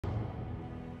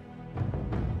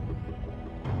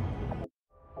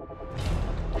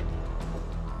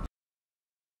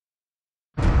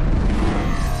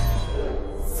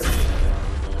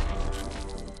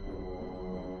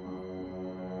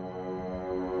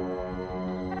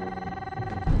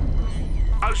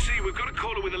OC, we've got a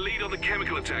caller with a lead on the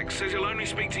chemical attack. Says he'll only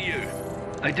speak to you.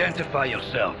 Identify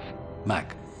yourself.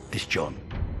 Mac, it's John.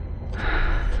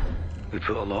 We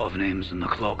put a lot of names in the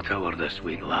clock tower this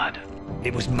week, lad.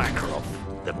 It was Makarov.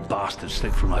 The bastard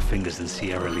slipped through my fingers in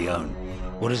Sierra Leone.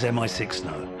 What does MI6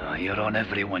 know? You're on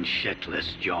everyone's shit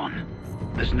list, John.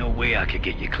 There's no way I could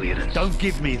get you clearance. Don't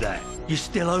give me that. You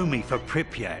still owe me for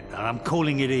Pripyat, and I'm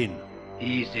calling it in.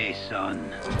 Easy,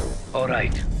 son. All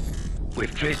right.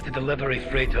 We've traced the delivery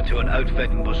freighter to an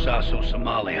outfit in Bosaso,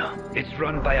 Somalia. It's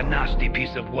run by a nasty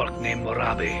piece of work named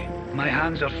Morabi. My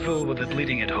hands are full with it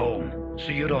leading it home, so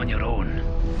you're on your own.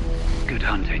 Good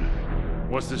hunting.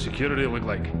 What's the security look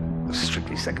like?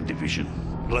 Strictly 2nd Division.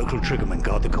 Local triggermen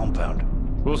guard the compound.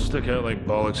 We'll stick out like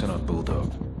bollocks in a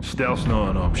bulldog. Stealth's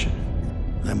not an option.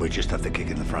 Then we just have to kick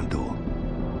in the front door.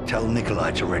 Tell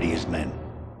Nikolai to ready his men.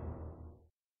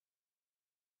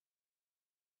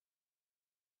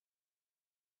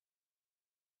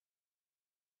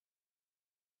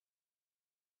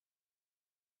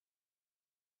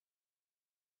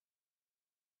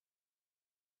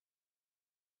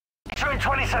 In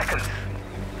 20 seconds.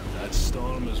 That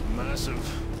storm is massive.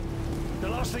 The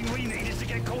last thing we need is to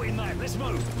get caught in that. Let's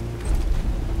move.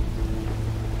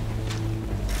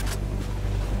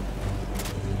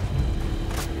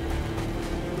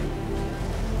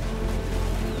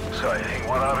 So you think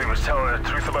one Harvey was telling the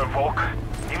truth about Volk?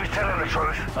 He was telling the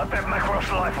truth. I bet Makarov's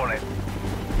life on it.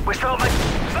 We start making...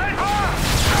 Stand fire!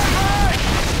 Stand fire!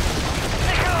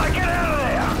 Nikolai, get out of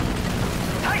there!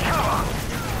 Take cover!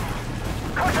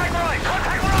 Contact right!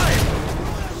 Contact right!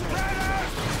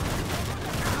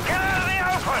 Get out of the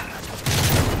open!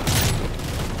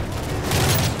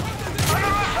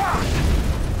 Under assault!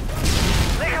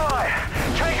 Nikolai,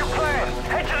 change your plan.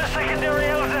 Head to the secondary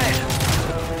LZ.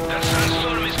 That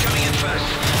sandstorm is coming in fast.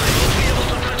 I won't be able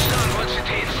to touch down once it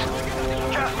hits.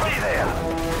 Just be there.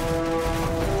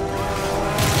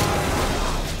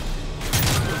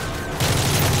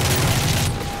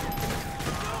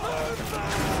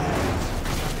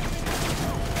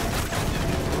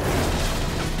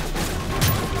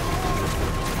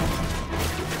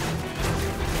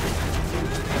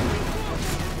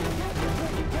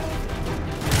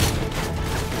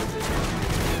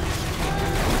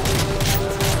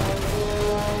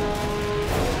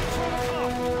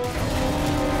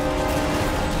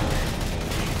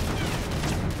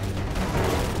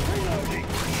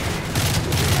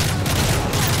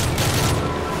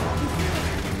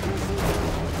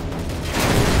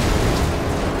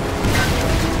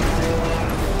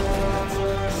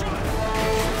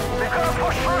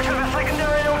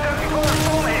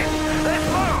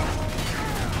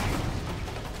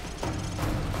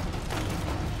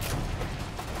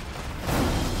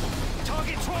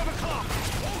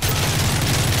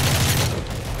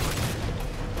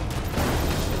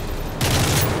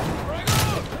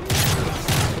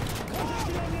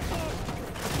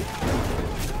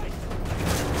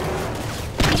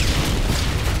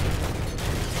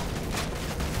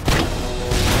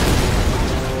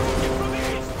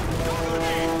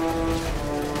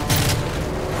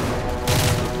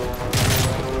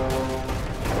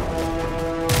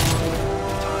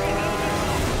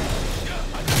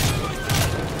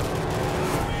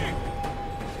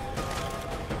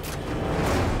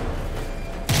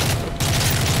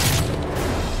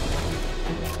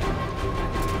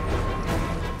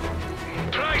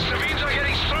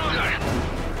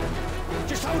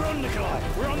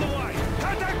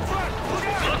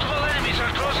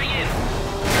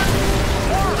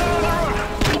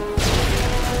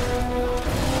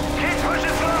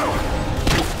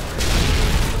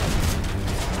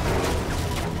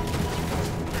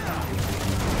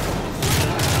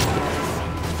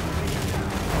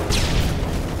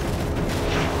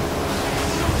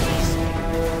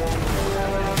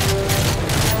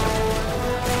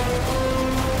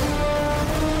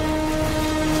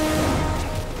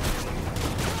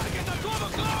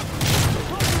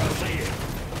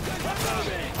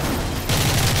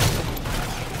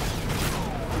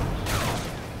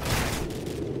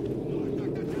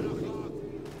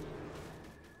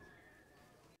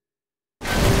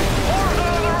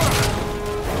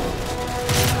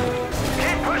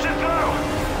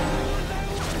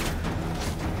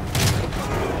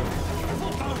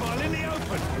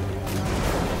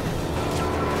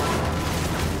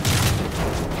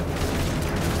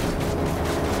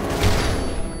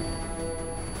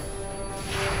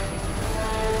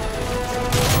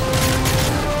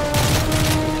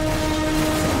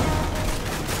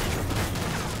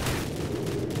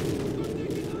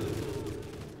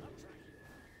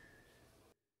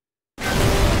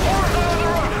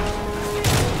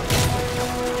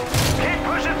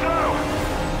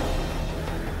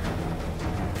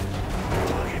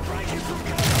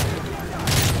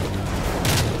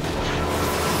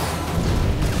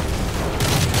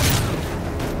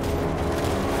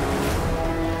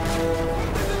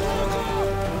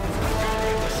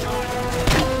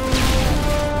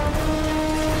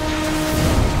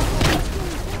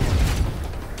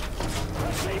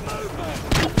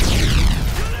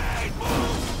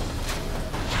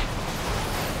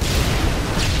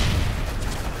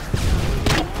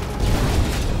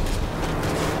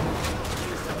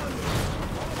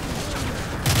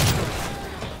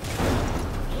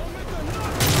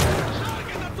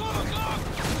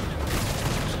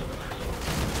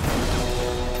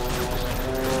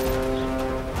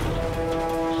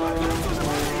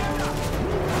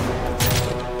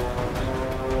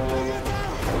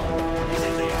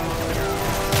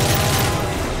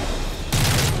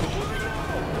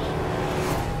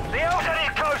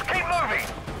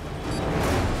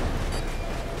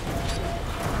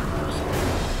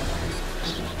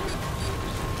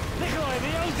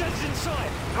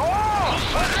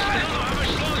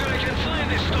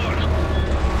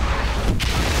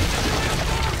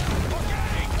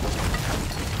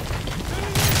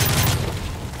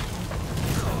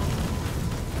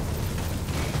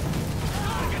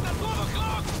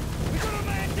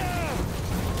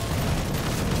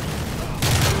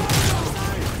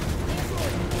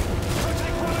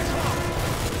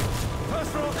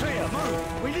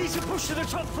 push to the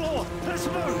top floor. Let's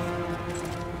move.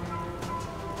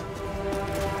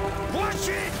 Watch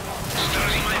it!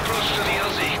 Starting my approach to the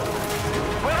LZ.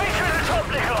 We're reaching the top,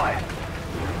 Nikolai.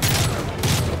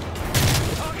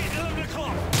 Target 11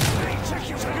 o'clock. Hey, check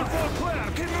your second floor clear.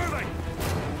 Keep moving.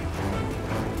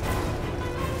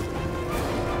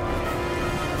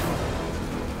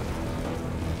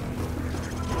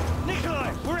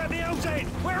 Nikolai, we're at the LZ.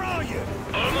 Where are you?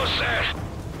 Almost there.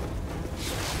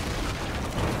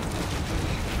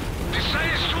 This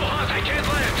side is too hot, I can't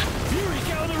land. Yuri,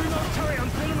 get on the remote turret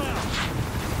and pin him out.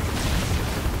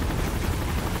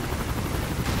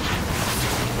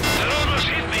 That almost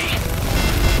hit me.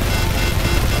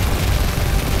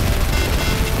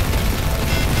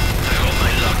 I hope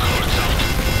my luck holds out.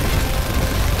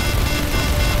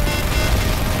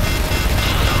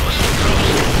 Oh, that was too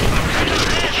close.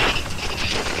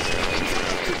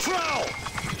 Control!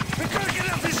 We've got to get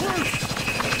up this roof!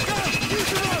 Go! Use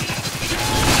the roof!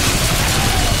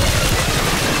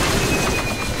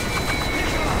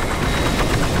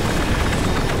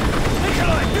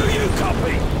 Nikolai, do you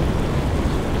copy?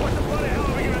 What the bloody hell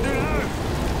are we gonna do now?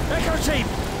 Echo team!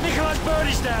 Nikolai's bird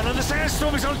is down and the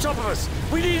sandstorm is on top of us.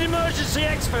 We need emergency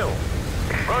exfil.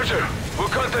 Roger. We'll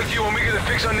contact you when we get a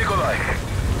fix on Nikolai.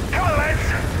 Come on, lads!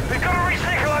 We've got to reach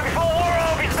Nikolai before War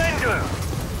Army's men do!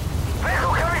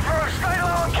 Vehicle coming through! Stay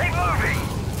low and keep moving!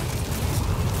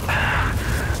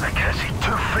 I can't see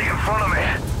 2 feet in front of me.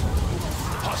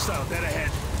 Hostile dead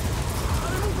ahead.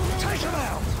 Take him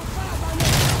out!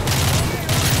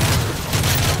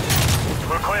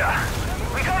 We're clear.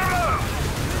 We gotta move!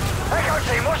 Echo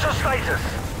team, what's your status?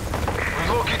 We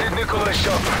located Nikolai's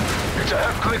shop. It's a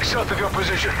half-click south of your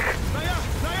position.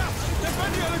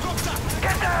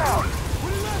 Get down!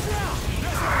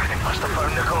 They must have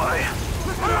phoned Nikolai.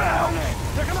 Move out!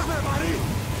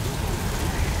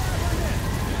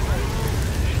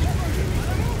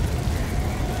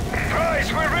 Guys,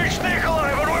 we reached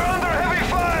Nikolai, but we're under heavy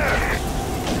fire!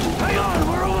 Hang on,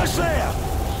 we're almost there!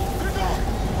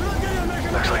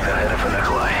 Looks like they're headed for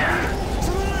Nikolai.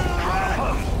 Drop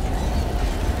 'em!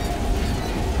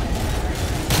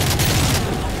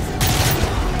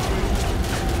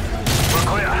 We're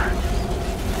clear.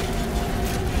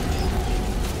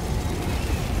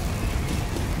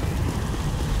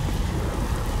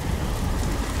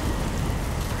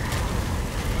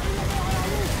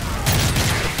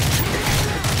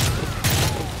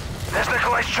 There's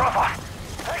Nikolai's chopper!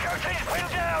 Echo team's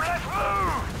pinned down, let's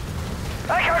move!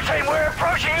 Echo team, we're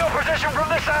approaching your position from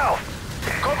the south!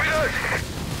 Copy that.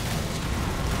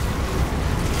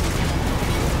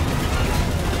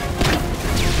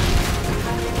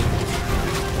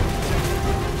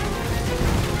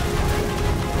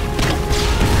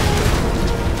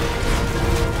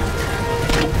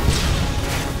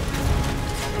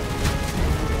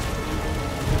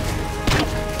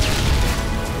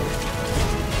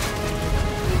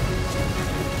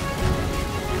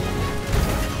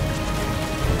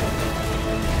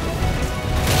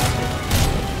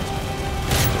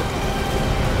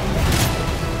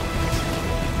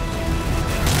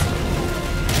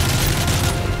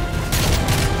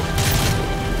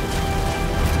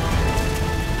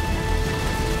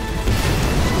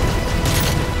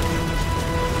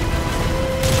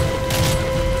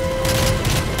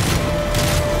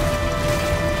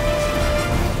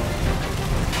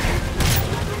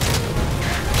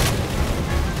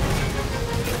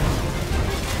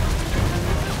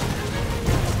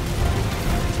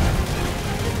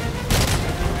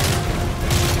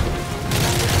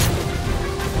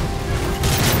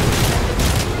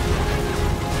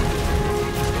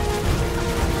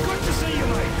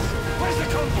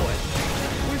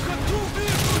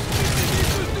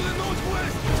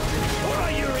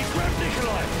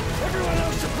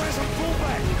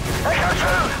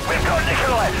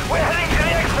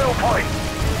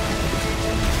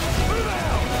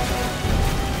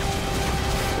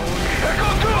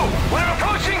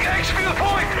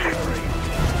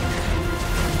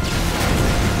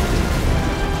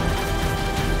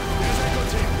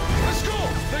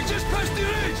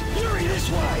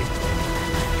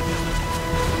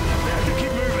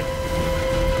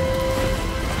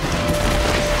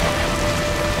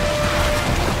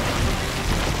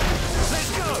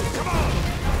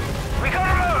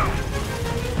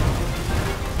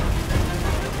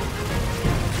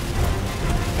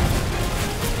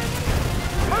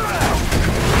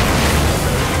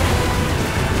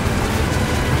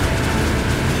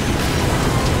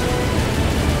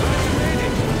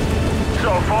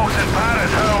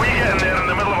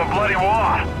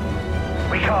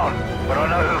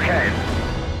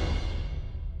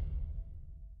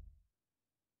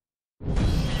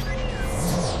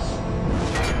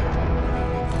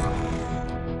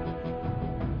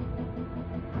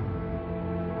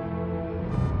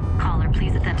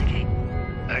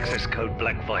 access code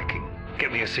Black Viking.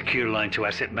 Get me a secure line to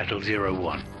Asset Metal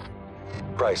 01.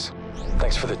 Bryce,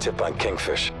 thanks for the tip on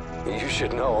Kingfish. You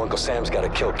should know Uncle Sam's got a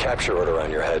kill capture order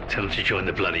on your head. Tell him to join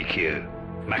the bloody queue.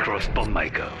 Makarov's bomb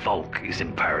maker, Volk, is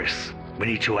in Paris. We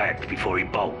need to act before he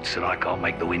bolts, and I can't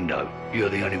make the window. You're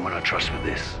the only one I trust with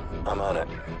this. I'm on it.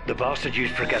 The bastard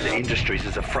used Fregatta Industries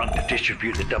as a front to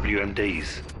distribute the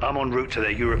WMDs. I'm en route to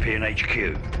their European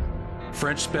HQ.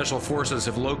 French Special Forces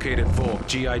have located Volk.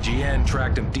 GIGN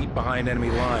tracked them deep behind enemy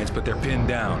lines, but they're pinned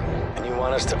down. And you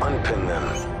want us to unpin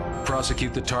them?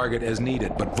 Prosecute the target as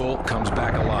needed, but Volk comes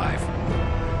back alive.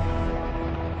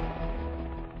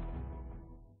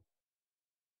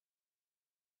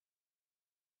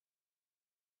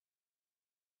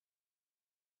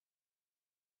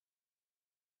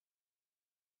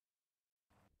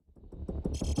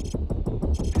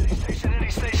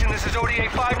 Any station, this is ODA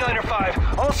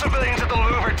 5905. All civilians at the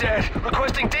Louvre are dead.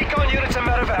 Requesting decon units and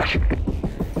medevac.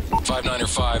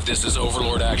 5905, this is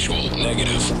Overlord Actual.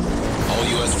 Negative. All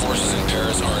U.S. forces in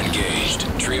Paris are engaged.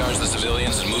 Triage the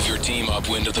civilians and move your team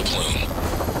upwind of the plume.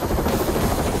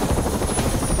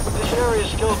 This area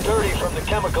is still dirty from the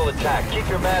chemical attack. Keep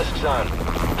your masks on.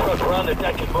 Truck, we're on the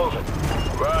deck and moving.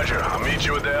 Roger. I'll meet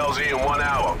you at the LZ in 1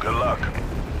 hour. Good luck.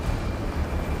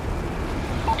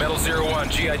 Metal 01,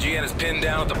 GIGN is pinned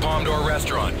down at the Palm d'Or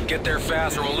restaurant. Get there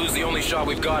fast or we'll lose the only shot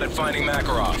we've got at finding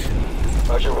Makarov.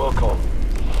 Roger, will call.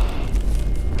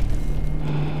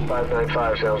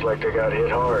 595 sounds like they got hit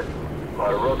hard. A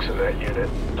lot of rooks in that unit.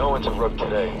 No one's a rook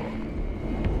today.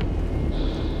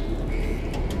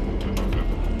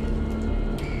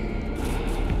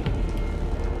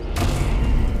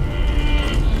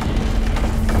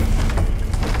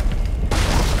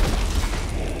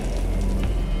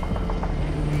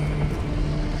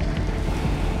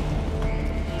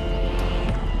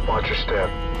 Watch your step.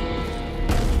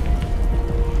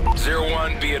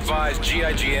 01, be advised,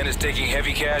 GIGN is taking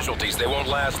heavy casualties. They won't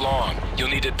last long. You'll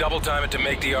need to double time it to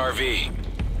make the RV.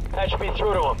 Patch me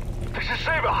through to him. This is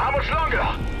Saber. How much longer?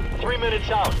 3 minutes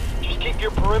out. Just keep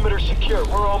your perimeter secure.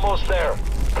 We're almost there.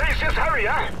 Please, just hurry,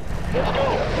 huh? Let's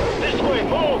go. This way,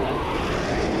 move!